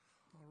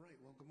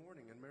Good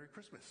morning and Merry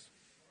Christmas.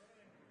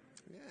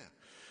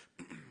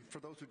 Yeah. For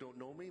those who don't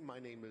know me, my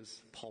name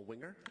is Paul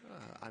Winger.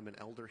 I'm an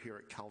elder here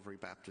at Calvary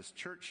Baptist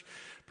Church.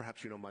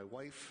 Perhaps you know my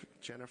wife,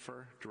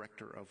 Jennifer,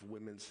 Director of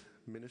Women's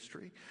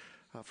Ministry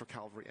for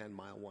Calvary and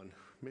Mile One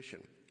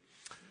Mission.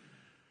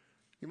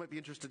 You might be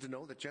interested to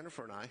know that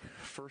Jennifer and I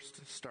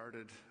first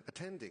started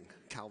attending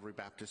Calvary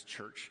Baptist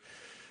Church.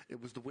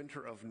 It was the winter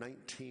of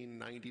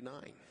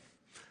 1999.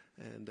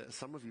 And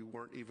some of you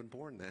weren't even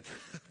born then,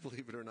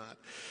 believe it or not.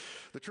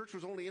 The church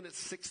was only in its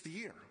sixth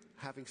year,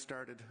 having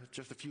started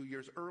just a few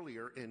years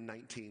earlier in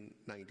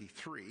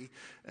 1993,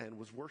 and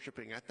was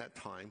worshiping at that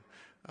time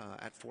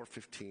at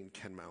 415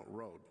 Kenmount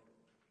Road.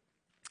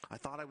 I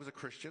thought I was a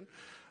Christian,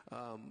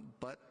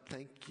 but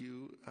thank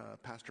you,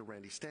 Pastor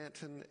Randy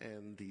Stanton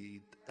and the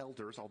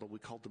elders, although we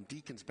called them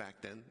deacons back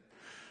then,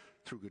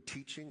 through good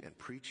teaching and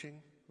preaching,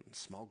 and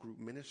small group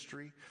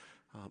ministry,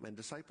 and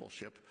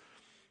discipleship,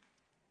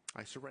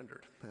 I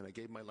surrendered, and I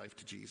gave my life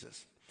to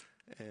Jesus.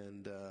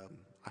 And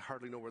I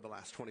hardly know where the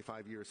last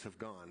 25 years have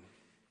gone.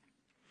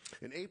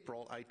 In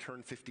April, I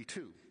turned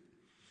 52.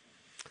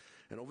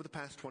 And over the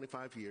past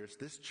 25 years,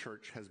 this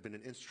church has been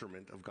an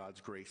instrument of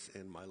God's grace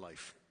in my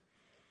life.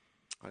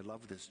 I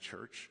love this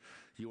church.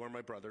 You are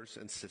my brothers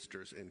and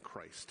sisters in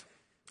Christ.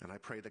 And I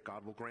pray that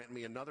God will grant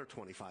me another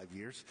 25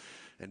 years,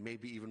 and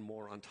maybe even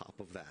more on top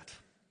of that.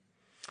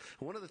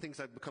 One of the things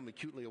I've become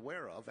acutely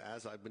aware of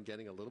as I've been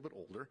getting a little bit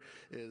older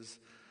is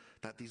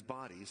that these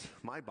bodies,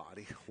 my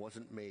body,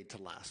 wasn't made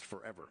to last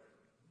forever.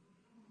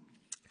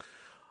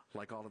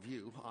 Like all of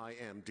you, I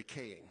am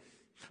decaying.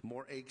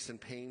 More aches and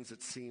pains,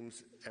 it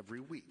seems, every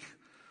week.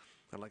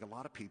 And like a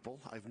lot of people,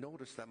 I've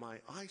noticed that my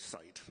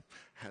eyesight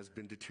has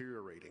been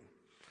deteriorating.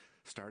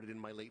 Started in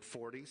my late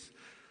 40s.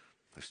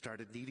 I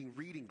started needing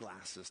reading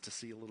glasses to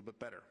see a little bit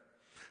better.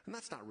 And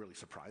that's not really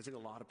surprising. A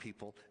lot of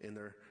people in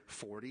their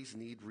 40s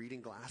need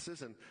reading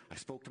glasses. And I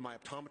spoke to my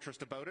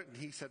optometrist about it, and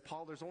he said,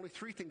 Paul, there's only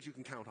 3 things you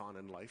can count on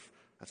in life.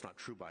 That's not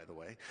true, by the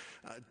way.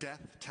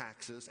 Death,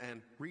 taxes,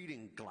 and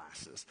reading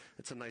glasses.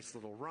 It's a nice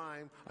little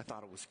rhyme. I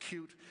thought it was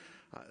cute.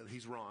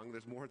 He's wrong.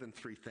 There's more than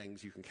 3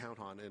 things you can count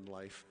on in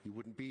life. You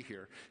wouldn't be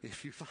here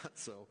if you thought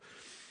so.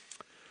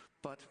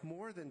 But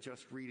more than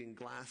just reading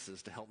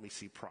glasses to help me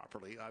see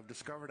properly, I've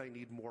discovered I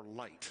need more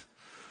light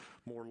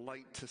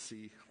to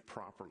see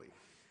properly.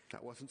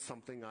 That wasn't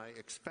something I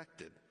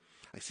expected.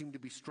 I seem to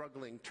be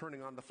struggling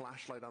turning on the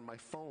flashlight on my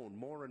phone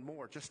more and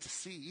more just to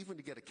see, even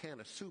to get a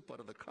can of soup out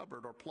of the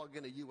cupboard or plug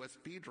in a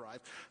USB drive.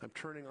 I'm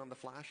turning on the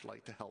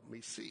flashlight to help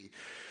me see.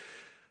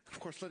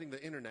 Of course, letting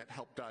the internet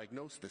help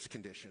diagnose this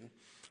condition,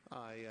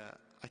 I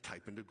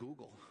type into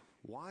Google,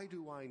 why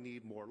do I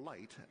need more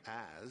light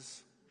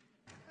as,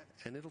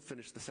 and it'll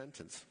finish the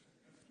sentence,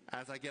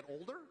 as I get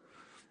older?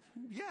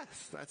 Yes,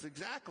 that's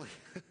exactly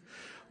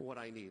what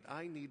I need.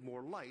 I need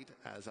more light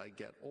as I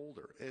get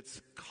older.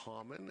 It's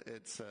common.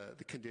 It's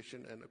the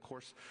condition. And, of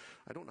course,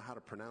 I don't know how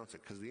to pronounce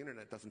it because the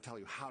internet doesn't tell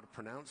you how to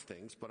pronounce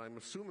things, but I'm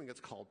assuming it's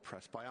called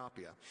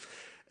presbyopia.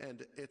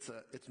 And it's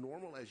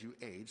normal as you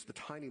age. The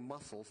tiny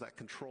muscles that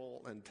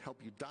control and help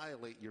you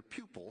dilate your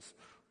pupils,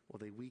 well,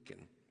 they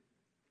weaken.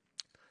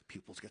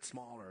 Pupils get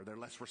smaller. They're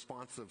less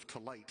responsive to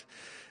light.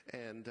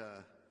 And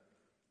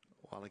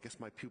well, I guess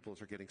my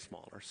pupils are getting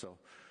smaller, so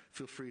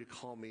feel free to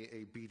call me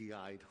a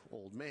beady-eyed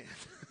old man.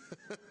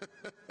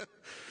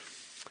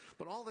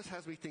 But all this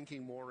has me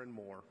thinking more and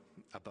more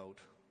about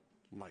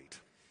light.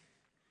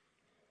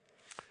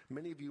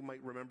 Many of you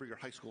might remember your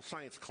high school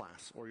science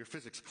class or your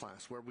physics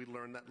class where we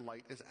learned that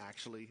light is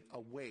actually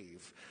a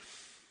wave.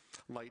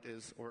 Light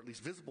is, or at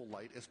least visible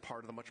light, is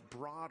part of the much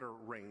broader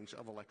range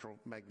of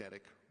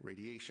electromagnetic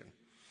radiation.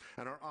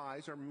 And our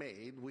eyes are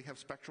made, we have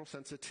spectral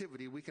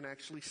sensitivity, we can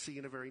actually see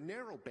in a very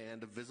narrow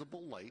band of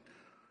visible light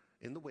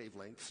in the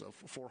wavelengths of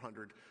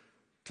 400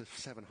 to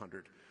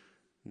 700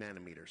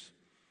 nanometers.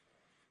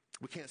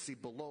 We can't see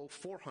below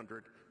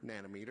 400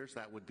 nanometers,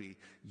 that would be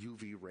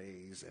UV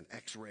rays and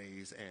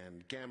X-rays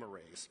and gamma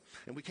rays.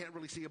 And we can't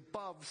really see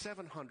above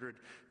 700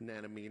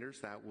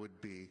 nanometers, that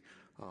would be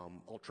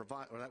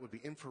ultraviolet, or that would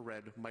be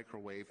infrared,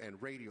 microwave,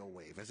 and radio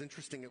wave. As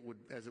interesting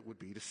as it would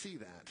be to see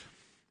that.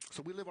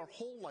 So we live our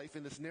whole life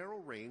in this narrow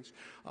range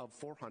of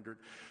 400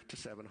 to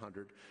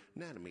 700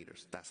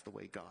 nanometers. That's the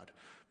way God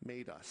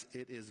made us.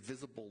 It is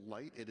visible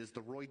light. It is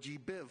the Roy G.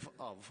 Biv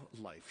of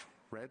life.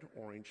 Red,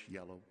 orange,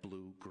 yellow,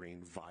 blue,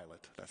 green,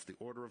 violet. That's the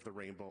order of the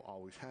rainbow,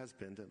 always has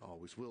been and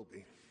always will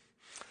be.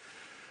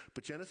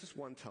 But Genesis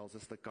 1 tells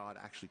us that God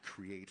actually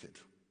created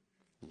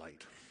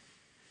light.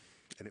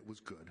 And it was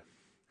good.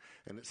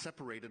 And it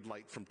separated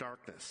light from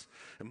darkness.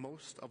 And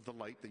most of the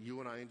light that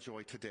you and I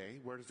enjoy today,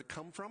 where does it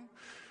come from?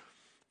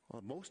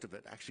 Well, most of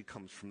it actually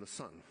comes from the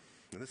sun.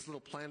 And this little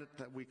planet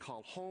that we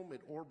call home, it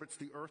orbits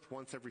the Earth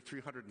once every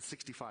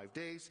 365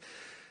 days.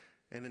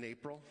 And in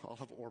April, I'll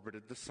have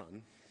orbited the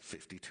sun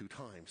 52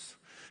 times.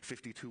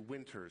 52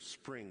 winters,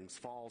 springs,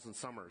 falls, and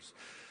summers.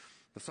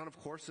 The sun, of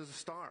course, is a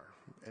star,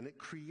 and it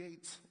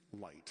creates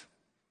light.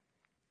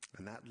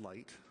 And that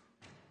light,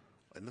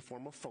 in the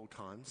form of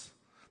photons,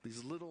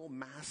 these little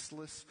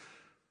massless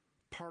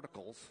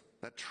particles,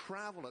 that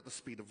travel at the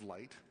speed of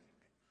light.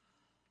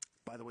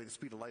 By the way, the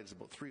speed of light is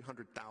about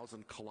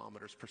 300,000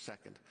 kilometers per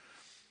second.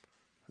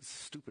 It's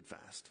stupid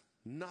fast.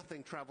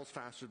 Nothing travels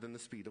faster than the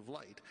speed of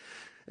light.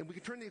 And we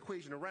can turn the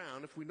equation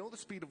around. If we know the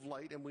speed of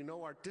light and we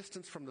know our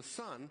distance from the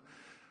sun,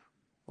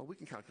 well, we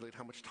can calculate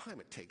how much time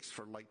it takes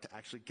for light to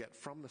actually get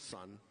from the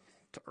sun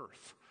to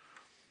Earth.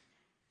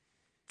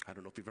 I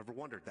don't know if you've ever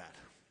wondered that.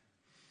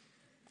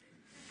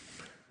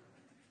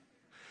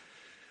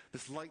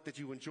 This light that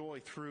you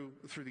enjoy through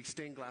these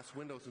stained glass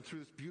windows, and through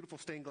this beautiful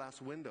stained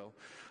glass window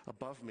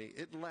above me,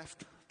 it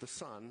left the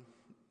sun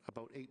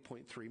about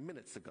 8.3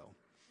 minutes ago.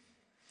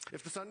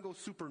 If the sun goes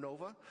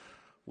supernova,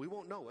 we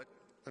won't know it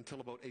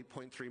until about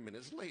 8.3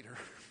 minutes later.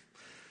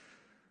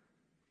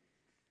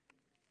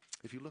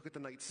 If you look at the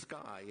night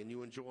sky and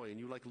you enjoy and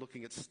you like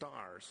looking at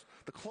stars,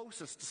 the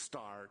closest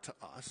star to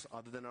us,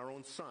 other than our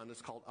own sun,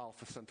 is called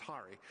Alpha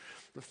Centauri.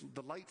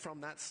 The light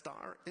from that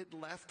star, it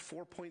left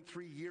 4.3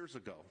 years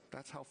ago.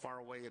 That's how far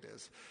away it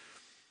is.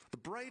 The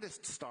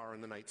brightest star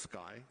in the night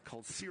sky,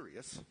 called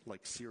Sirius,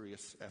 like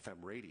Sirius FM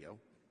radio,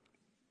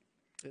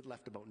 it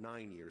left about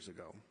 9 years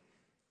ago.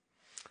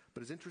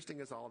 But as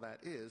interesting as all that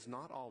is,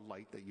 not all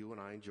light that you and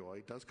I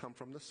enjoy does come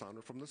from the sun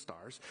or from the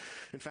stars.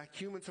 In fact,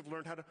 humans have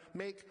learned how to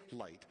make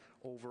light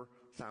over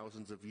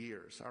thousands of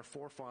years. Our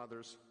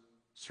forefathers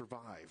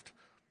survived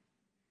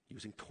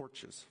using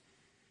torches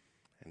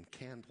and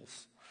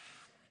candles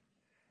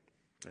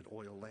and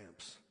oil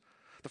lamps.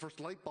 The first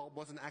light bulb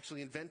wasn't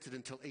actually invented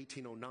until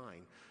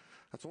 1809.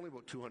 That's only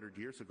about 200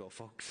 years ago,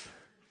 folks.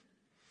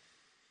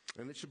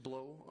 And it should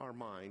blow our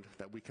mind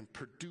that we can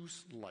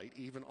produce light,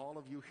 even all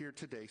of you here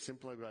today,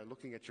 simply by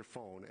looking at your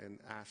phone and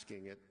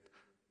asking it,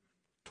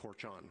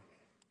 torch on.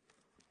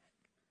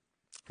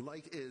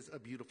 Light is a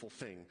beautiful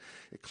thing.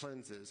 It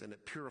cleanses and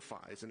it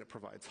purifies and it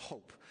provides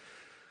hope.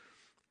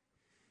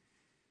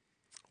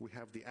 We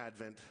have the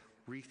Advent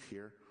wreath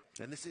here,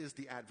 and this is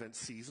the Advent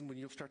season when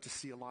you'll start to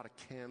see a lot of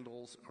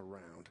candles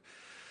around.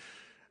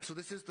 So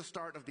this is the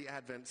start of the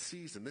Advent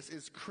season. This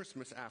is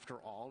Christmas after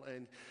all,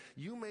 and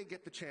you may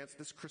get the chance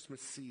this Christmas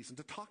season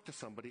to talk to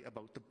somebody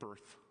about the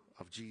birth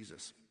of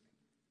Jesus.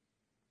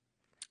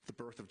 The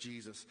birth of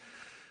Jesus.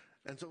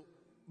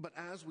 But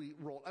as we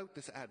roll out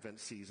this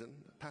Advent season,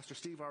 Pastor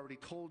Steve already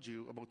told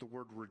you about the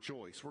word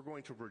rejoice. We're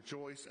going to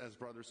rejoice as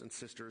brothers and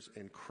sisters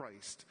in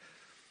Christ.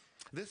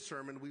 This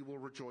sermon, we will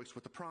rejoice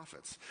with the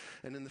prophets.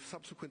 And in the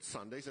subsequent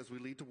Sundays, as we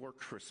lead toward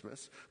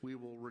Christmas, we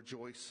will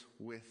rejoice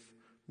with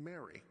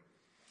Mary.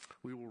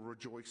 We will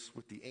rejoice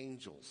with the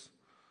angels.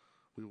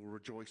 We will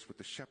rejoice with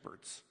the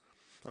shepherds.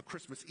 On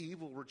Christmas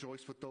Eve, we'll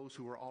rejoice with those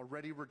who are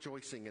already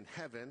rejoicing in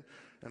heaven.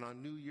 And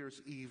on New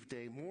Year's Eve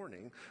day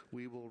morning,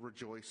 we will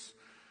rejoice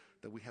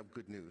that we have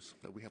good news,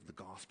 that we have the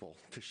gospel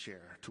to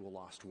share to a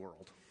lost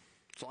world.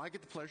 So I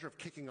get the pleasure of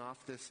kicking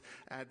off this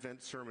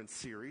Advent sermon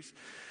series.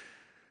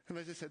 And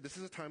as I said, this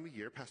is a time of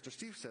year, Pastor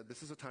Steve said,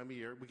 this is a time of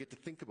year we get to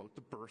think about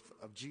the birth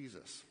of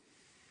Jesus.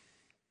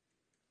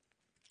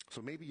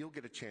 So maybe you'll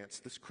get a chance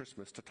this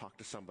Christmas to talk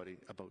to somebody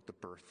about the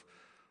birth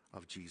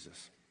of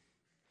Jesus.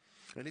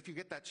 And if you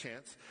get that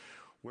chance,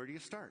 where do you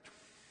start?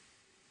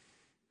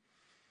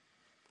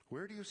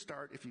 Where do you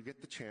start if you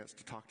get the chance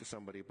to talk to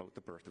somebody about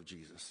the birth of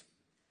Jesus?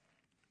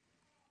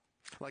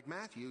 Like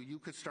Matthew, you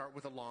could start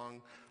with a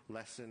long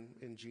lesson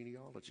in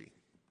genealogy.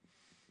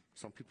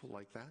 Some people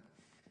like that.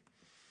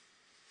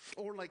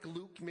 Or like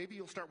Luke, maybe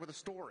you'll start with a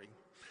story.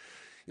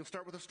 You'll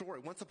start with a story.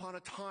 Once upon a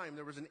time,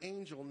 there was an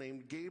angel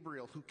named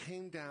Gabriel who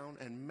came down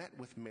and met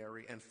with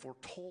Mary and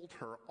foretold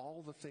her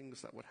all the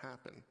things that would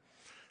happen.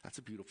 That's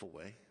a beautiful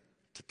way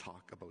to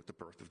talk about the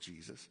birth of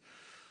Jesus.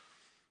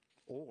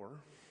 Or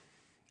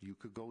you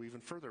could go even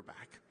further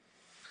back,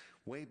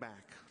 way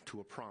back to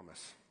a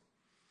promise,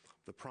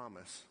 the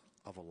promise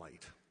of a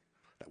light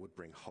that would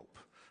bring hope.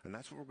 And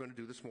that's what we're going to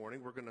do this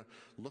morning. We're going to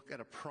look at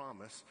a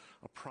promise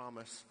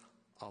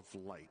of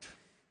light.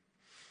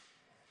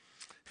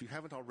 If you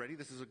haven't already,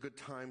 this is a good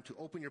time to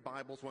open your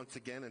Bibles once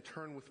again and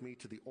turn with me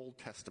to the Old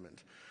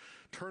Testament.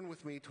 Turn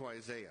with me to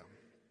Isaiah.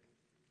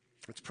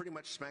 It's pretty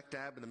much smack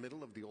dab in the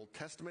middle of the Old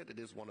Testament. It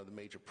is one of the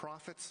major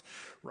prophets,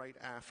 right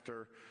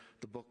after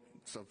the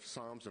books of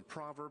Psalms and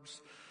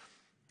Proverbs.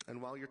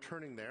 And while you're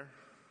turning there,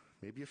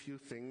 maybe a few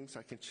things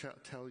I can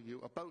tell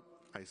you about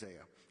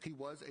Isaiah. He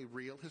was a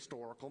real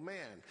historical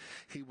man.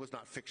 He was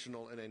not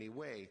fictional in any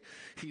way.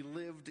 He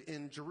lived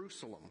in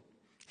Jerusalem.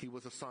 He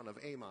was a son of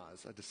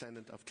Amoz, a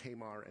descendant of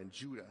Tamar and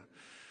Judah.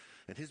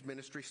 And his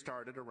ministry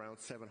started around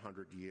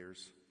 700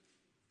 years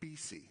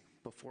BC,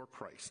 before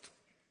Christ.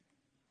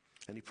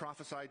 And he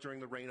prophesied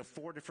during the reign of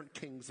 4 different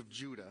kings of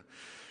Judah.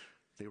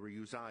 They were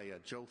Uzziah,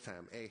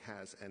 Jotham,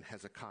 Ahaz, and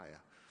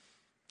Hezekiah.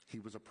 He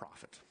was a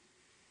prophet,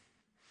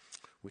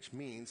 which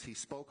means he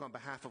spoke on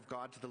behalf of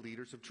God to the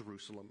leaders of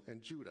Jerusalem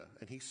and Judah.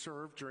 And he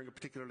served during a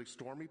particularly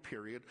stormy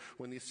period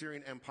when the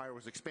Assyrian Empire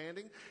was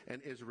expanding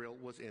and Israel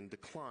was in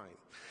decline.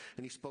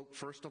 And he spoke,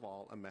 first of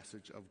all, a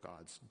message of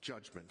God's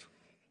judgment.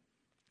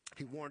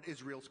 He warned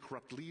Israel's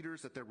corrupt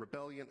leaders that their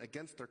rebellion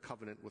against their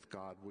covenant with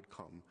God would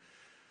come,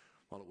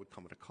 while it would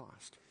come at a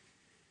cost.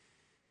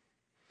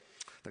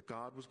 that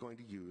God was going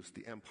to use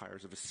the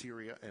empires of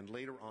Assyria and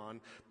later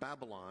on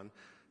Babylon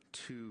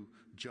to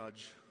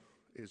judge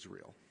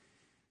Israel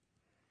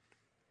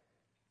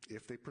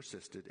if they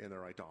persisted in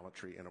their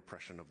idolatry and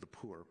oppression of the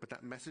poor. But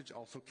that message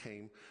also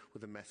came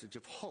with a message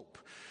of hope.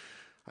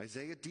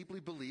 Isaiah deeply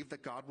believed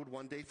that God would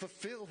one day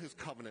fulfill his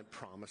covenant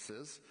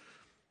promises,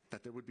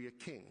 that there would be a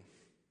king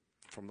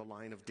from the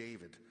line of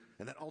David,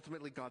 and that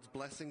ultimately God's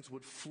blessings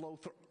would flow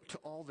to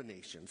all the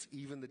nations,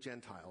 even the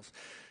Gentiles.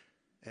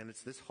 And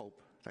it's this hope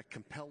that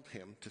compelled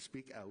him to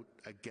speak out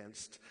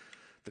against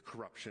the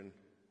corruption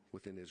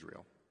within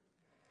Israel.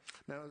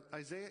 Now,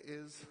 Isaiah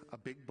is a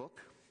big book.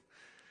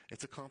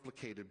 It's a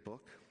complicated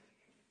book.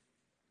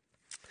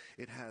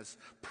 It has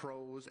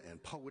prose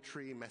and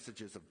poetry,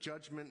 messages of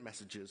judgment,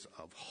 messages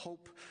of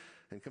hope.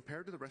 And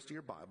compared to the rest of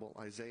your Bible,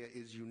 Isaiah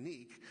is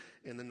unique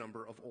in the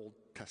number of Old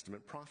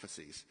Testament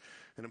prophecies.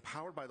 And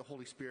empowered by the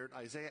Holy Spirit,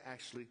 Isaiah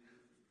actually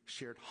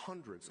shared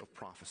hundreds of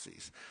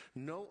prophecies.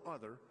 No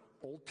other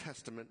Old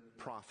Testament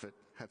prophet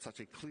had such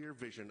a clear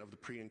vision of the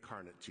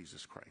pre-incarnate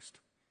Jesus Christ.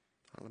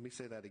 Let me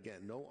say that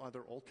again. No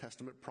other Old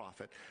Testament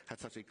prophet had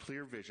such a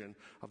clear vision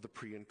of the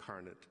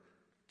pre-incarnate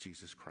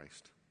Jesus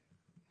Christ.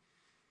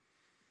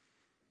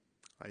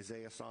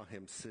 Isaiah saw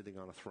him sitting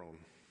on a throne.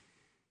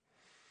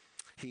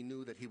 He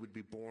knew that he would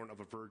be born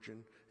of a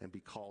virgin and be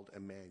called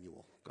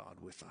Emmanuel, God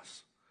with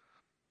us.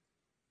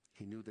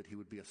 He knew that he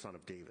would be a son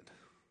of David.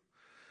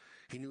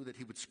 He knew that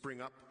he would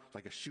spring up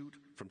like a shoot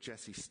from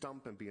Jesse's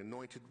stump and be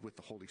anointed with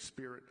the Holy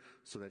Spirit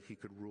so that he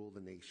could rule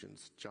the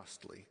nations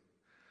justly.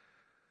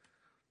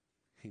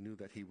 He knew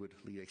that he would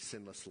lead a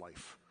sinless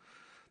life,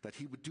 that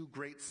he would do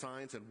great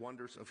signs and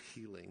wonders of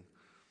healing,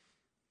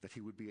 that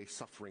he would be a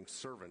suffering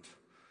servant,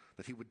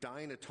 that he would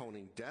die an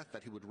atoning death,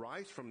 that he would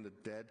rise from the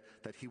dead,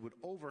 that he would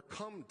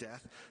overcome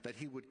death, that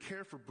he would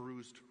care for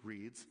bruised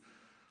reeds,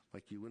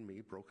 like you and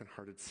me,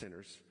 broken-hearted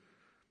sinners,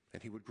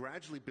 and he would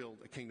gradually build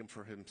a kingdom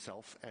for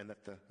himself, and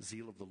that the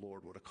zeal of the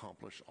Lord would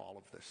accomplish all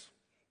of this.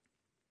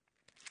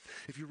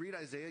 If you read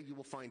Isaiah, you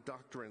will find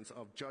doctrines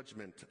of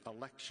judgment,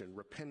 election,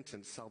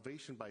 repentance,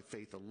 salvation by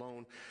faith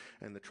alone,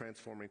 and the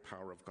transforming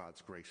power of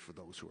God's grace for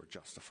those who are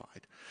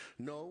justified.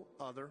 No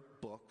other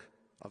book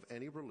of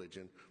any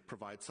religion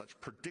provides such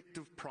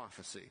predictive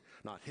prophecy.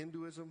 Not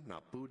Hinduism,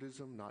 not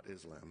Buddhism, not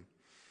Islam.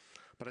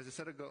 But as I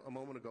said a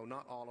moment ago,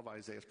 not all of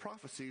Isaiah's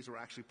prophecies were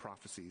actually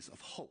prophecies of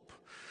hope.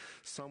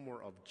 Some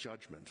were of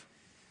judgment.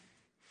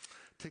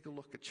 Take a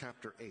look at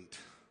chapter 8.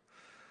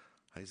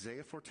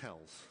 Isaiah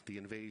foretells the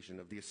invasion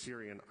of the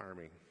Assyrian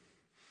army.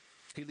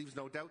 He leaves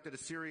no doubt that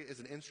Assyria is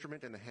an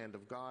instrument in the hand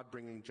of God,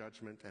 bringing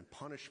judgment and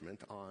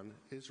punishment on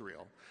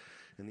Israel.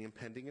 And the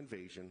impending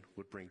invasion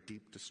would bring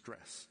deep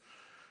distress.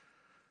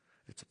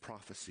 It's a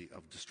prophecy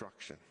of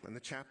destruction. And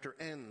the chapter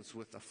ends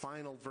with a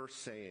final verse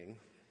saying,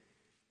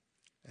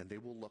 "And they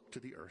will look to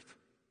the earth,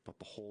 but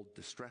behold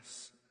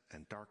distress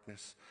and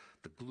darkness,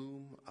 the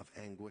gloom of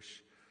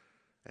anguish,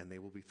 and they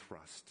will be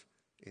thrust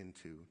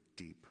into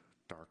deep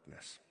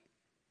darkness."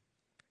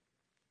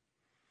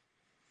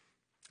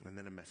 And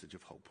then a message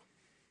of hope.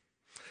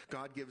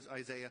 God gives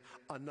Isaiah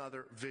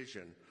another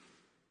vision,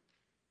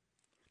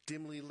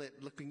 dimly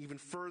lit, looking even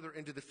further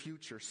into the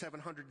future,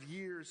 700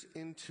 years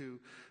into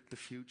the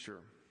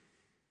future.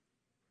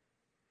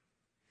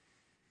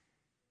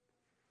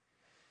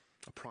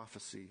 A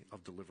prophecy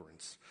of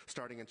deliverance,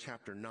 starting in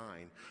chapter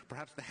 9.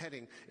 Perhaps the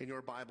heading in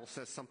your Bible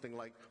says something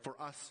like,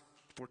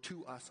 for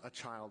to us a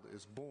child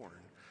is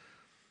born.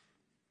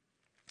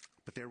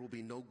 But there will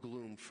be no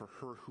gloom for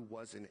her who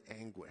was in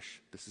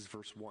anguish. This is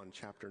verse 1,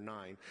 chapter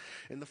 9.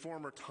 In the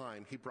former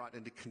time, he brought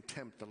into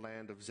contempt the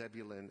land of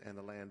Zebulun and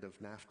the land of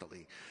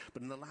Naphtali.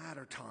 But in the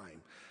latter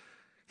time,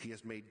 he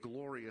has made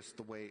glorious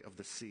the way of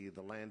the sea,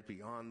 the land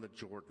beyond the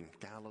Jordan,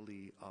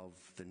 Galilee of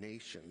the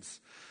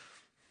nations.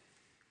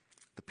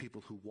 The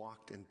people who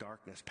walked in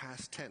darkness,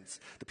 past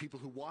tense, the people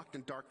who walked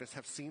in darkness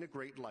have seen a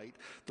great light.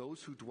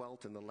 Those who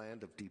dwelt in the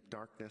land of deep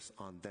darkness,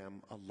 on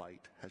them a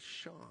light has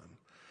shone.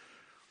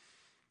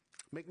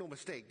 Make no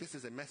mistake, this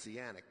is a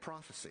messianic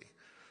prophecy.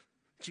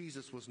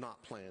 Jesus was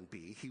not plan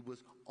B. He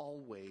was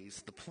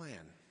always the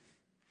plan.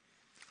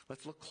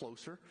 Let's look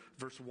closer.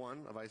 Verse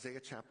 1 of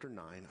Isaiah chapter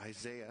 9.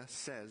 Isaiah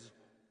says,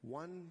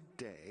 one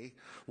day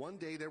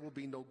there will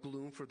be no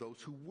gloom for those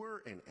who were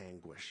in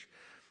anguish.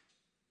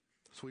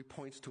 So he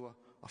points to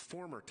a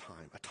former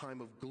time, a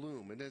time of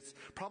gloom. And it's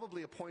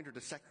probably a pointer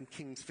to 2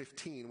 Kings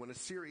 15, when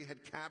Assyria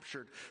had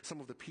captured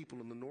some of the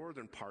people in the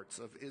northern parts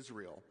of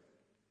Israel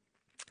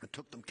and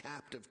took them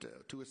captive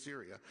to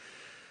Assyria.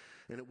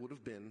 And it would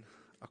have been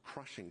a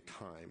crushing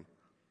time,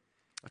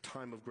 a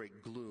time of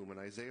great gloom. And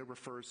Isaiah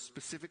refers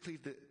specifically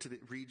to the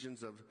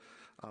regions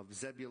of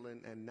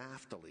Zebulun and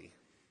Naphtali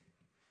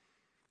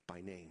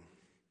by name.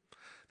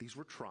 These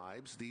were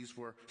tribes. These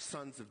were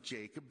sons of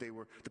Jacob. They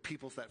were the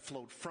peoples that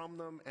flowed from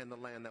them and the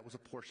land that was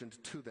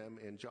apportioned to them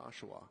in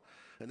Joshua.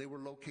 And they were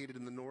located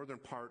in the northern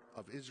part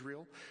of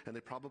Israel, and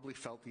they probably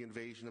felt the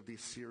invasion of the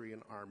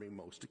Assyrian army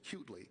most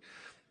acutely.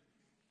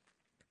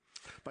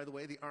 By the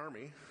way, the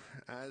army,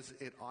 as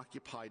it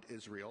occupied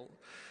Israel,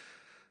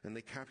 and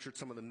they captured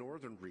some of the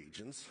northern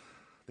regions,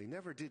 they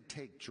never did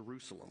take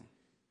Jerusalem.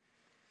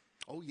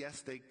 Oh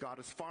yes, they got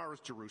as far as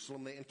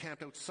Jerusalem. They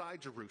encamped outside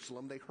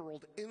Jerusalem. They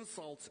hurled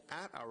insults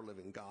at our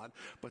living God,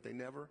 but they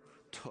never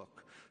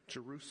took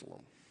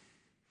Jerusalem.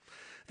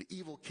 The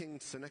evil king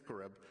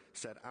Sennacherib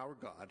said our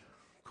God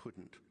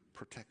couldn't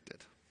protect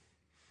it.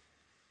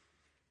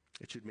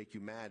 It should make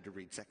you mad to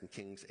read 2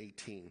 Kings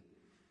 18.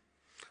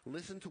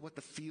 Listen to what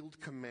the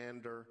field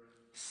commander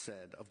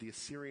said of the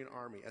Assyrian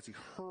army as he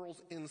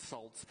hurls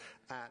insults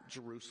at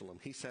Jerusalem.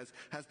 He says,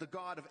 "Has the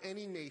God of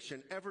any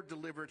nation ever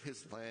delivered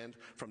his land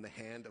from the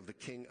hand of the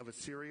king of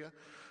Assyria?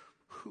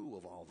 Who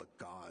of all the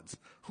gods,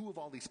 who of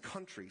all these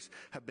countries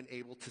have been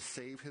able to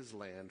save his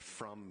land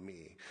from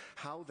me?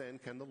 How then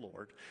can the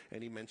Lord,"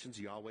 and he mentions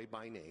Yahweh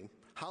by name,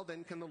 "how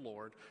then can the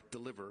Lord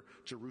deliver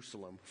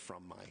Jerusalem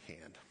from my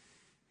hand?"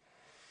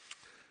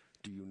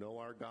 Do you know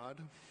our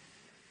God?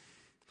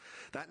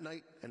 That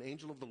night, an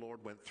angel of the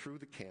Lord went through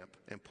the camp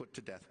and put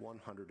to death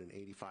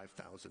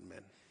 185,000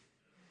 men.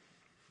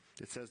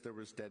 It says there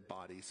was dead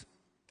bodies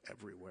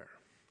everywhere.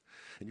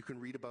 And you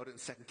can read about it in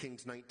 2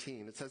 Kings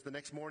 19. It says the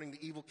next morning,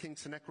 the evil king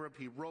Sennacherib,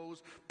 he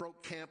rose,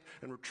 broke camp,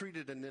 and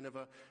retreated to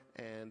Nineveh,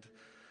 and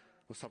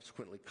was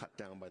subsequently cut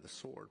down by the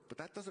sword. But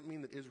that doesn't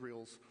mean that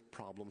Israel's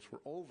problems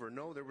were over.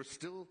 No, there was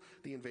still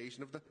the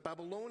invasion of the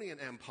Babylonian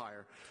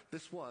Empire.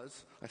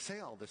 I say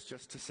all this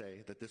just to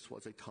say that this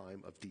was a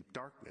time of deep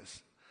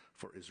darkness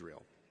for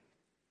Israel.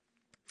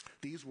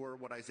 These were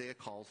what Isaiah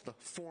calls the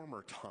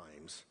former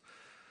times.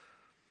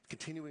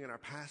 Continuing in our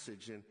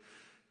passage in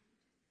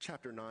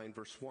chapter 9,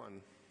 verse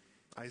 1,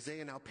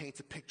 Isaiah now paints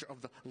a picture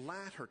of the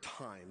latter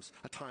times,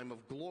 a time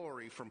of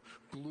glory, from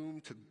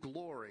gloom to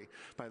glory.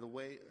 By the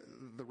way,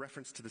 the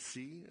reference to the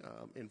sea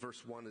in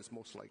verse 1 is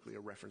most likely a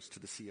reference to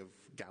the Sea of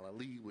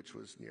Galilee, which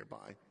was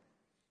nearby.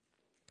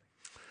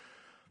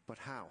 But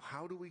how?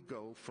 How do we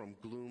go from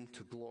gloom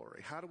to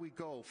glory? How do we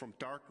go from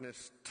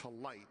darkness to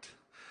light?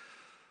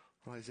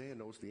 Well, Isaiah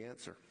knows the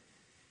answer.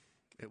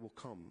 It will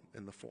come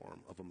in the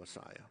form of a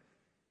Messiah.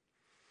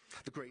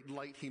 The great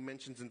light he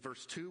mentions in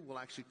verse 2 will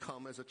actually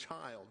come as a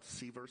child.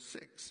 See verse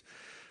 6.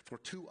 For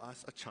to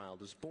us a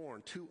child is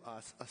born, to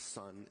us a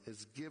son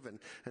is given.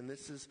 And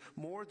this is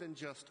more than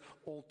just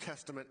Old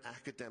Testament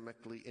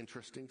academically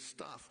interesting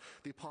stuff.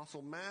 The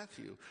Apostle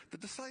Matthew, the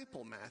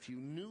disciple Matthew,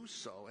 knew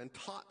so and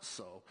taught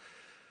so.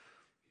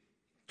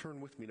 Turn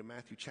with me to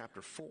Matthew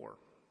chapter 4.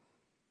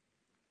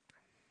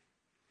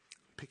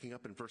 Picking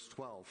up in verse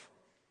 12.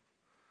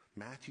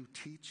 Matthew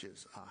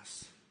teaches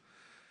us.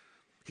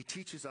 He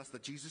teaches us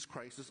that Jesus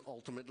Christ is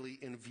ultimately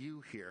in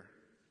view here.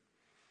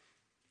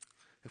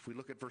 If we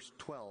look at verse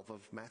 12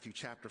 of Matthew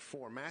chapter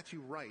 4, Matthew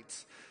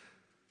writes,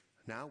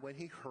 "Now when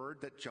he heard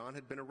that John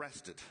had been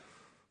arrested,"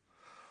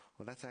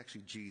 well, that's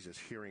actually Jesus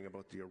hearing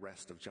about the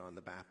arrest of John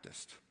the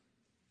Baptist,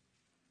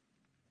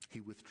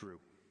 "he withdrew.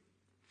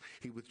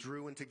 He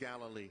withdrew into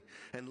Galilee,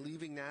 and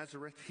leaving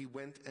Nazareth, he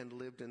went and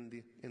lived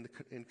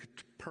in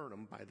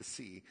Capernaum by the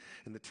sea,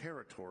 in the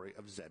territory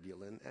of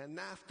Zebulun and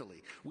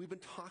Naphtali." We've been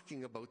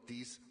talking about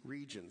these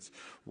regions.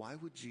 Why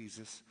would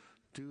Jesus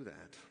do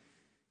that?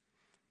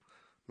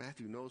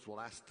 Matthew knows we'll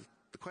ask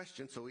the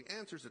question, so he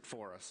answers it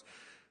for us.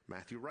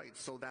 Matthew writes,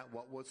 "So that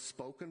what was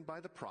spoken by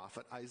the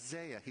prophet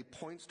Isaiah," he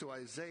points to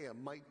Isaiah,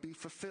 "might be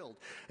fulfilled."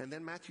 And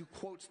then Matthew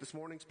quotes this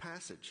morning's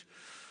passage.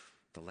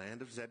 "The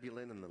land of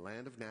Zebulun and the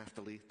land of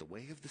Naphtali, the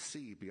way of the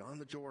sea, beyond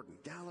the Jordan,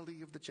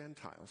 Galilee of the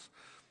Gentiles."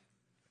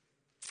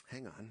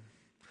 Hang on.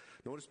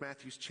 Notice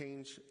Matthew's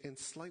change in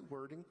slight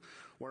wording.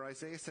 Where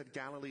Isaiah said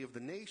Galilee of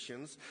the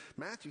nations,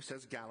 Matthew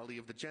says Galilee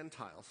of the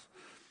Gentiles.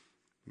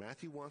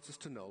 Matthew wants us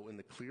to know in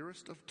the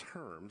clearest of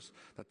terms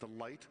that the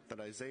light that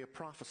Isaiah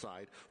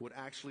prophesied would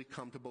actually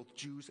come to both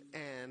Jews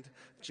and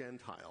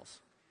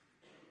Gentiles.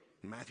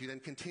 Matthew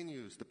then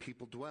continues, "The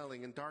people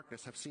dwelling in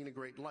darkness have seen a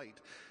great light.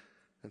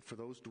 And for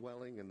those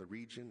dwelling in the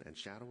region and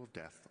shadow of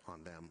death,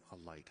 on them a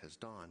light has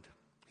dawned."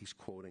 He's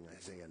quoting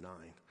Isaiah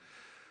 9.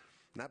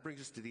 And that brings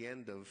us to the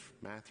end of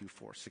Matthew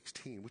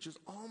 4:16, which is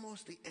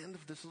almost the end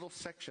of this little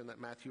section that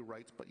Matthew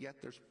writes, but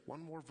yet there's one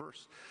more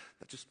verse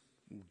that just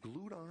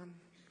glued on.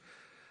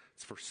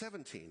 It's verse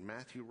 17.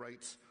 Matthew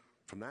writes,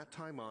 "From that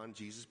time on,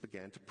 Jesus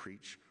began to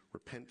preach,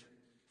 'Repent,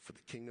 for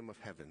the kingdom of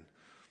heaven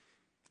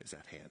is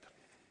at hand.'"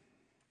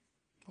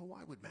 Well,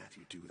 why would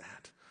Matthew do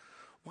that?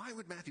 Why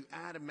would Matthew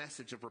add a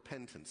message of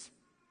repentance?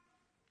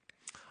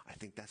 I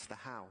think that's the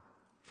how.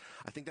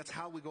 I think that's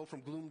how we go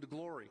from gloom to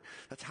glory.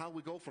 That's how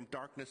we go from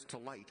darkness to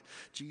light.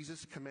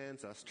 Jesus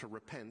commands us to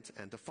repent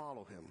and to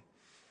follow him.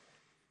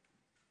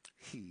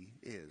 He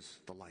is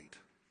the light.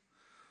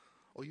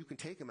 Oh, you can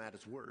take him at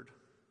his word.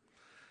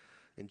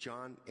 In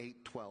John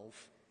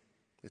 8:12,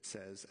 it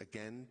says,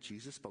 "Again,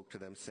 Jesus spoke to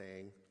them,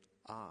 saying,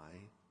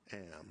 'I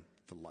am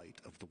the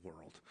light of the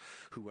world.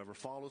 Whoever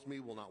follows me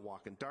will not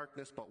walk in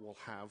darkness, but will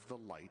have the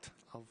light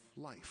of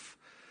life.'"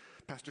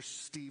 Pastor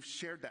Steve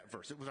shared that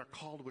verse. It was our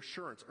call to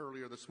assurance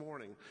earlier this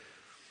morning.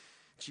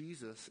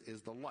 Jesus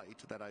is the light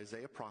that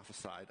Isaiah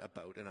prophesied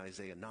about in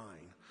Isaiah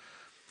 9.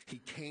 He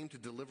came to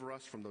deliver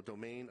us from the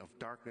domain of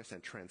darkness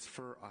and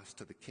transfer us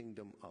to the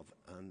kingdom of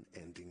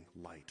unending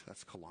light.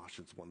 That's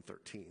Colossians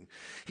 1:13.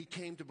 He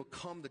came to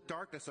become the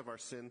darkness of our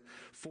sin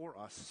for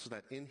us so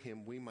that in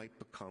him we might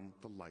become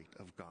the light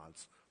of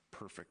God's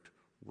perfect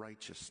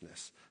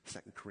righteousness.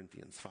 2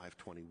 Corinthians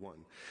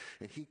 5:21.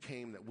 And he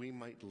came that we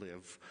might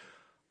live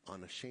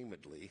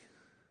unashamedly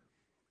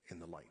in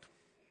the light.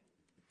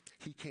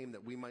 He came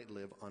that we might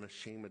live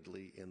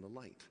unashamedly in the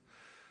light.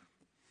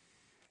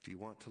 Do you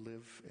want to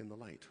live in the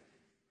light?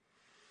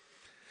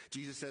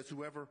 Jesus says,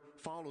 whoever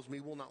follows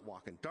me will not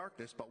walk in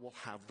darkness, but will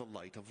have the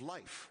light of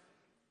life.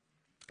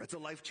 It's a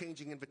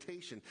life-changing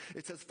invitation.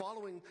 It says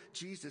following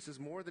Jesus is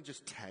more than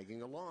just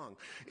tagging along.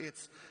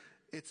 It's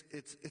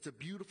a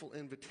beautiful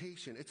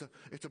invitation.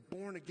 It's a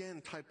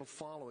born-again type of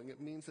following.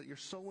 It means that you're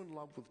so in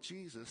love with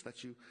Jesus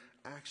that you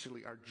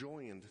actually are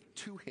joined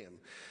to him.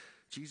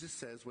 Jesus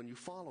says when you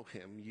follow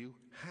him, you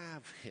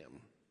have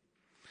him.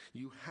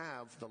 You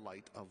have the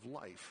light of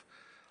life.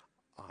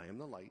 I am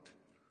the light.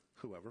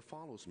 Whoever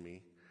follows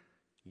me,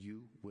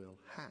 you will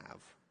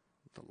have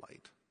the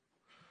light.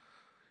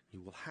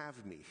 You will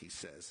have me, he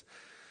says,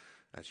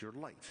 as your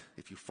light.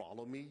 If you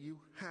follow me, you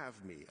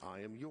have me.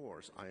 I am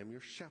yours. I am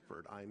your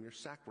shepherd. I am your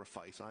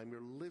sacrifice. I am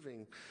your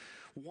living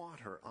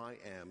water. I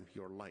am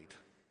your light.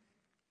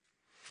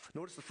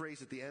 Notice the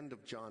phrase at the end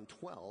of John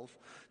 12.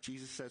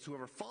 Jesus says,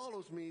 whoever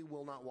follows me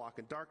will not walk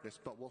in darkness,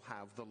 but will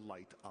have the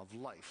light of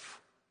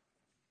life.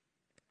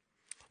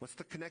 What's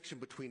the connection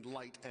between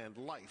light and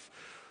life?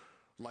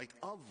 Light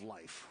of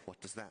life. What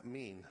does that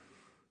mean?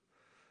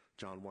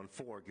 John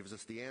 1:4 gives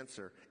us the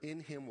answer. In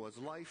him was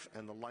life,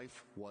 and the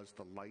life was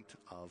the light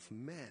of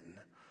men.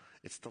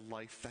 It's the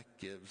life that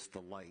gives the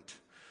light.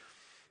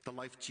 The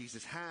life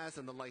Jesus has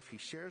and the life he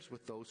shares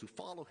with those who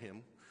follow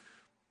him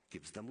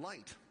gives them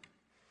light.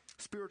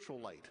 Spiritual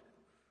light.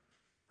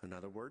 In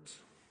other words,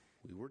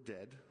 we were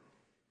dead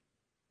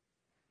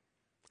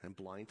and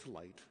blind to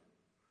light,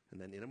 and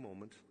then in a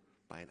moment,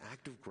 by an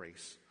act of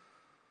grace,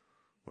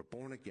 we're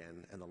born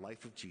again, and the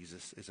life of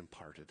Jesus is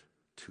imparted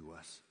to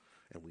us.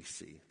 And we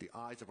see. The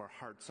eyes of our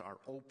hearts are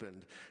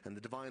opened, and the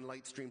divine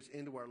light streams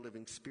into our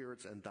living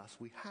spirits, and thus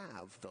we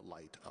have the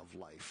light of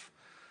life.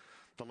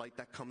 The light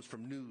that comes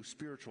from new,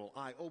 spiritual,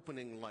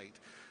 eye-opening light.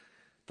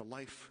 The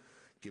life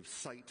gives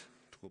sight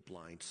to a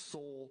blind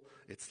soul.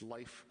 It's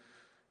life,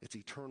 it's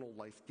eternal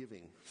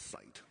life-giving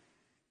sight.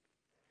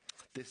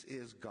 This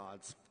is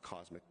God's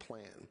cosmic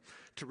plan,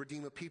 to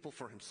redeem a people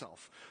for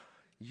himself.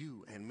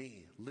 You and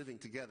me living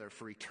together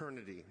for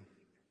eternity,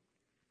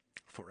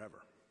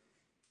 forever.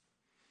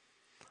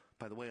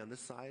 By the way, on this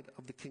side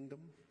of the kingdom,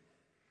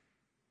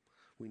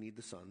 we need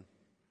the sun,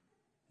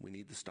 we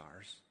need the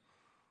stars,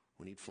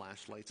 we need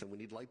flashlights, and we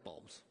need light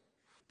bulbs.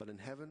 But in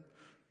heaven,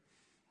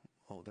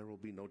 there will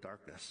be no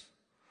darkness,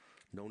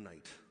 no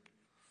night.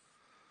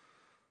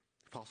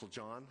 Apostle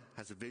John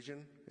has a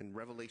vision. In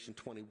Revelation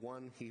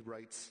 21, he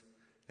writes,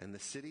 and the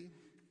city,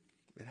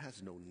 it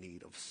has no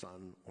need of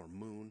sun or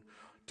moon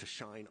to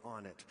shine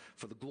on it,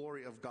 for the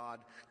glory of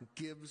God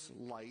gives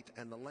light,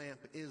 and the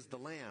lamp is the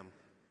Lamb.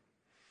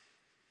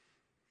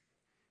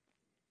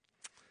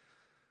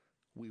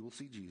 We will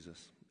see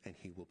Jesus, and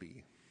he will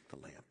be the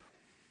lamp.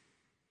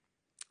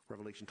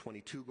 Revelation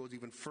 22 goes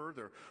even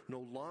further. No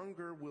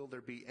longer will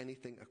there be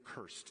anything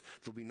accursed.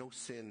 There'll be no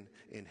sin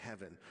in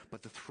heaven,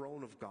 but the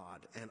throne of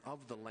God and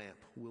of the lamp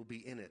will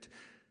be in it,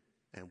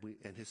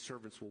 and his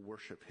servants will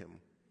worship him.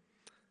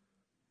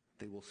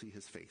 They will see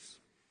his face.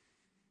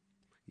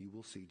 You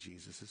will see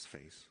Jesus'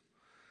 face,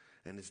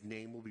 and his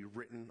name will be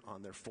written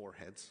on their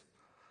foreheads.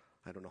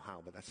 I don't know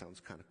how, but that sounds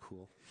kind of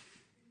cool.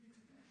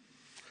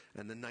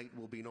 And the night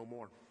will be no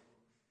more.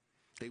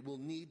 They will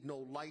need no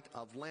light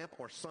of lamp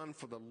or sun,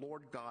 for the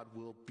Lord God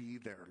will be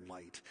their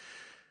light,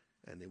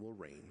 and they will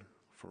reign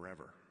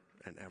forever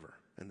and ever.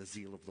 And the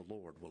zeal of the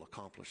Lord will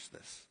accomplish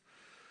this.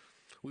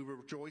 We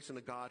rejoice in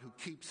a God who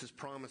keeps his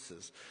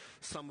promises.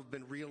 Some have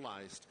been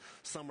realized.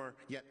 Some are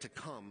yet to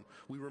come.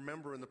 We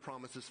remember in the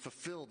promises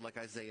fulfilled, like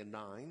Isaiah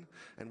 9,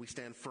 and we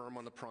stand firm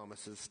on the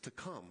promises to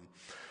come.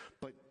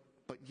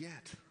 But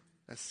yet,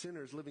 as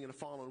sinners living in a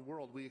fallen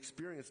world, we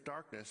experience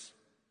darkness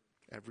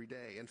every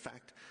day. In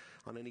fact,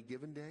 on any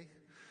given day,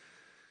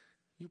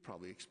 you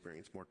probably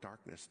experience more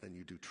darkness than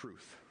you do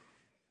truth.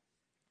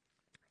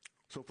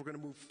 So if we're going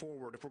to move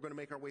forward, if we're going to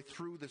make our way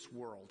through this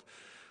world,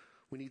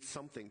 we need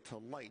something to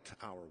light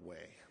our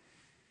way.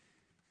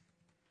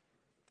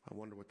 I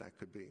wonder what that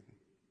could be.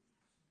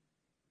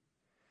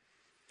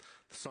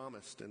 The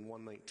psalmist in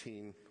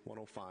 119,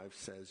 105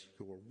 says,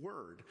 your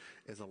word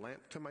is a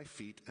lamp to my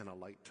feet and a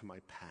light to my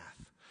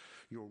path.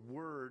 Your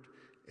word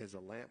is a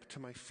lamp to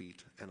my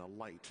feet and a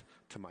light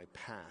to my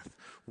path.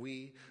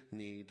 We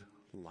need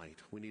light.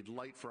 We need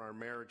light for our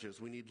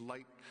marriages. We need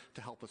light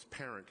to help us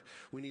parent.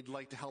 We need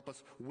light to help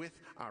us with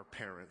our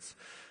parents.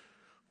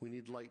 We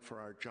need light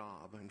for our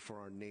job and for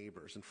our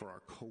neighbors and for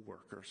our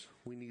coworkers.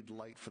 We need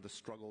light for the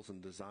struggles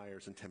and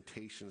desires and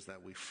temptations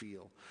that we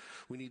feel.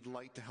 We need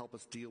light to help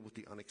us deal with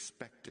the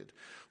unexpected.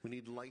 We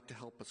need light to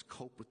help us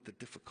cope with the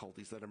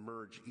difficulties that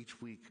emerge each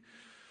week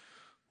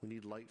We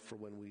need light for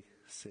when we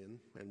sin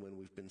and when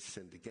we've been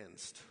sinned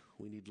against.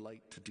 We need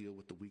light to deal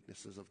with the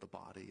weaknesses of the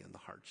body and the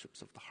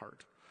hardships of the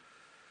heart.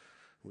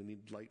 We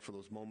need light for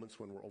those moments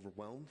when we're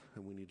overwhelmed,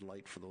 and we need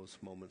light for those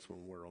moments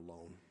when we're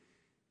alone.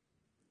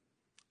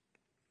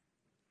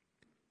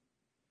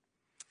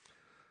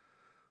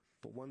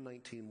 But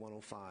 119,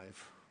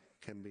 105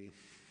 can be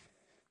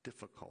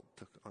difficult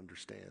to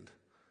understand.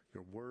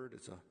 Your word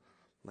is a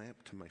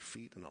lamp to my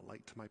feet and a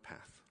light to my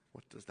path.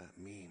 What does that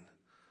mean?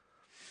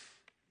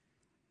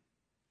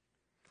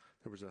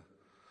 There was a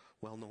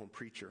well-known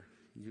preacher,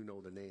 you know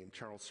the name,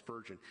 Charles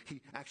Spurgeon.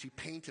 He actually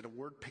painted a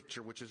word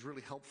picture which is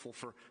really helpful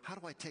for how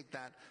do I take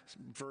that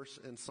verse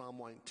in Psalm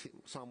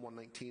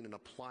 119 and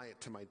apply it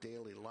to my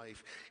daily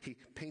life. He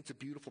paints a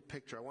beautiful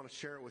picture. I want to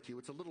share it with you.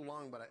 It's a little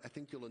long, but I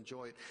think you'll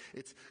enjoy it.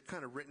 It's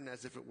kind of written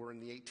as if it were in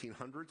the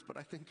 1800s, but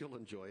I think you'll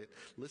enjoy it.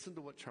 Listen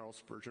to what Charles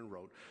Spurgeon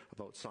wrote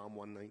about Psalm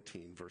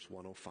 119, verse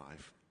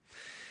 105.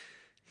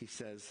 He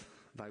says,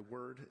 "Thy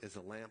word is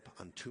a lamp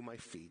unto my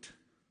feet.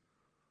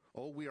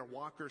 Oh, we are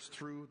walkers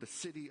through the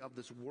city of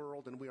this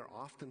world, and we are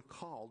often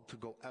called to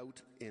go out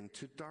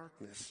into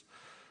darkness.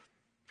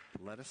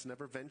 Let us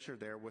never venture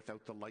there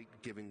without the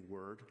light-giving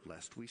word,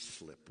 lest we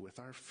slip with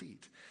our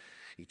feet.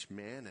 Each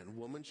man and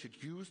woman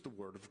should use the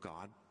word of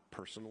God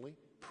personally,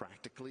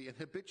 practically, and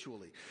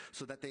habitually,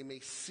 so that they may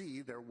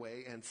see their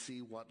way and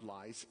see what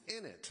lies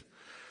in it.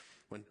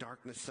 When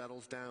darkness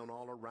settles down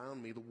all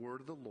around me, the word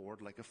of the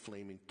Lord, like a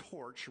flaming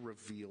torch,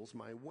 reveals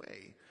my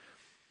way."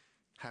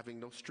 Having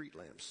no street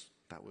lamps.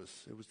 It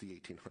was the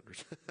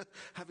 1800s.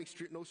 Having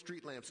no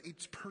street lamps,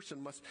 each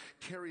person must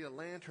carry a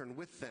lantern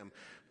with them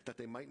that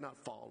they might not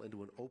fall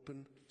into an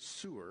open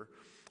sewer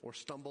or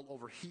stumble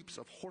over heaps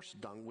of horse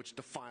dung which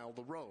defile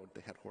the road.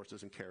 They had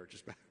horses and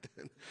carriages back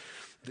then.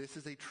 This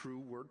is a true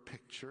word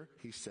picture,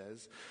 he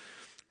says.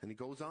 And he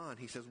goes on.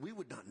 He says, "We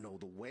would not know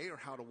the way or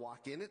how to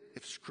walk in it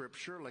if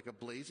Scripture, like a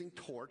blazing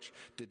torch,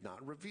 did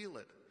not reveal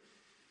it.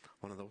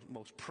 One of the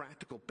most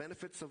practical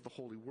benefits of the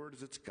Holy Word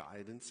is its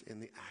guidance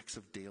in the acts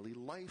of daily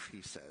life,"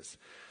 he says.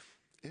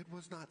 "It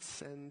was not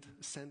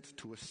sent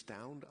to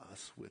astound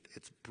us with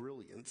its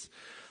brilliance,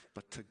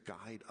 but to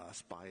guide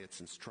us by its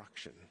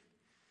instruction.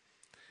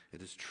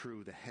 It is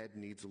true the head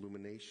needs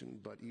illumination,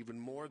 but even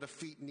more the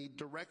feet need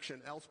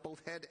direction, else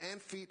both head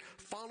and feet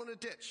fall in a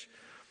ditch.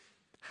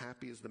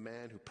 Happy is the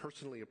man who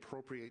personally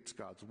appropriates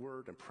God's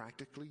word and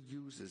practically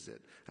uses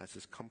it as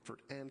his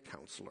comfort and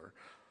counselor,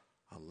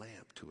 a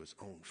lamp to his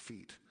own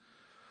feet."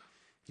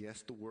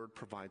 Yes, the word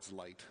provides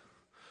light.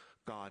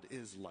 God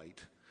is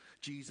light.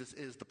 Jesus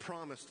is the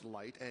promised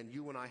light, and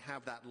you and I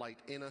have that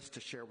light in us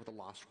to share with a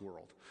lost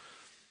world.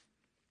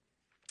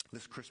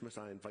 This Christmas,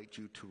 I invite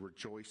you to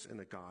rejoice in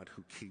a God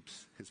who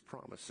keeps his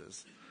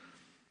promises.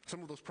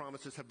 Some of those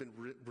promises have been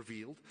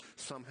revealed.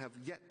 Some have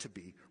yet to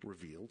be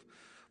revealed.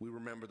 We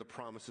remember the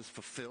promises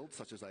fulfilled,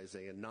 such as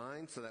Isaiah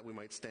 9, so that we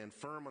might stand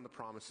firm on the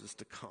promises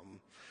to come.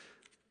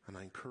 And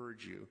I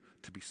encourage you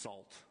to be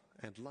salt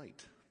and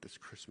light this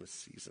Christmas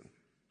season.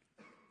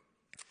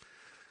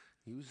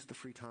 Use the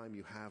free time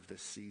you have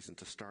this season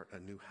to start a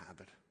new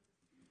habit.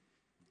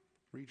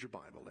 Read your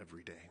Bible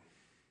every day.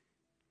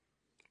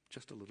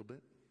 Just a little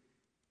bit.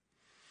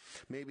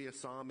 Maybe a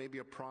psalm, maybe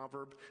a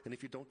proverb, and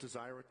if you don't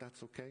desire it,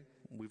 that's okay.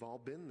 We've all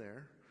been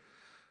there.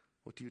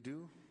 What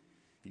do?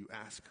 You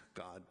ask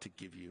God to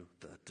give you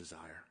the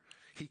desire.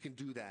 He can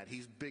do that.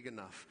 He's big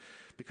enough.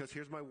 Because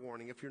here's my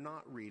warning. If you're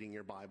not reading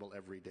your Bible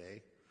every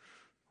day,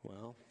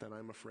 well, then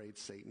I'm afraid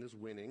Satan is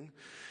winning.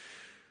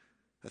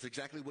 That's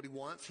exactly what he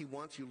wants. He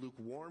wants you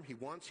lukewarm. He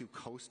wants you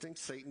coasting.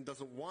 Satan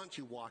doesn't want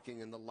you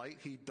walking in the light.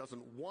 He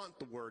doesn't want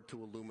the word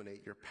to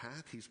illuminate your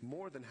path. He's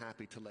more than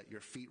happy to let your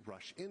feet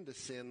rush into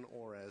sin,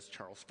 or as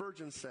Charles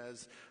Spurgeon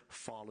says,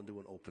 fall into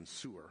an open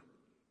sewer.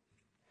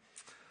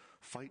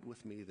 Fight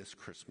with me this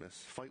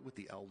Christmas. Fight with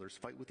the elders.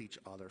 Fight with each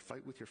other.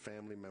 Fight with your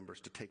family members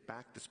to take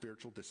back the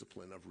spiritual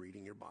discipline of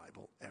reading your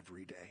Bible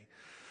every day.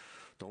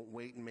 Don't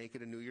wait and make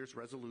it a New Year's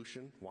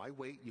resolution. Why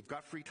wait? You've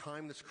got free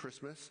time this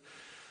Christmas.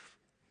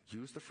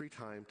 Use the free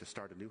time to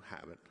start a new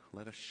habit.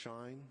 Let us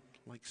shine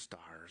like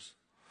stars,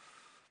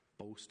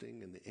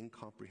 boasting in the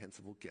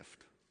incomprehensible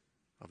gift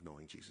of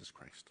knowing Jesus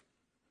Christ.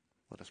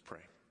 Let us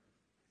pray.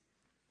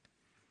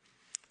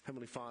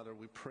 Heavenly Father,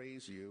 we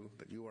praise you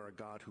that you are a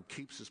God who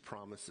keeps his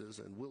promises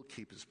and will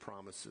keep his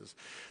promises,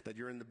 that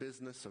you're in the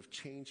business of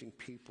changing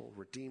people,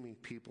 redeeming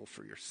people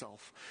for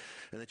yourself,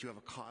 and that you have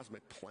a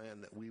cosmic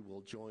plan that we will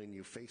join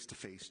you face to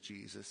face,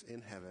 Jesus,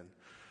 in heaven.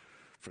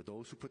 For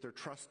those who put their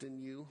trust in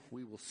you,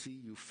 we will see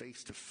you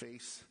face to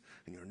face,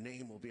 and your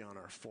name will be on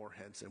our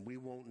foreheads, and we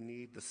won't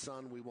need the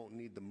sun, we won't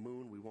need the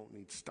moon, we won't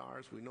need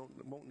stars, we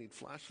won't need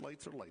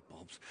flashlights or light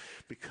bulbs,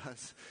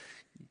 because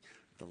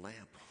the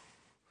lamp,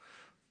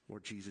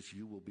 Lord Jesus,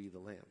 you will be the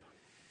lamp.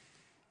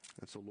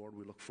 And so, Lord,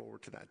 we look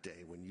forward to that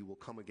day when you will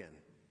come again.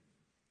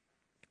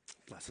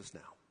 Bless us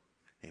now.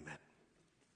 Amen.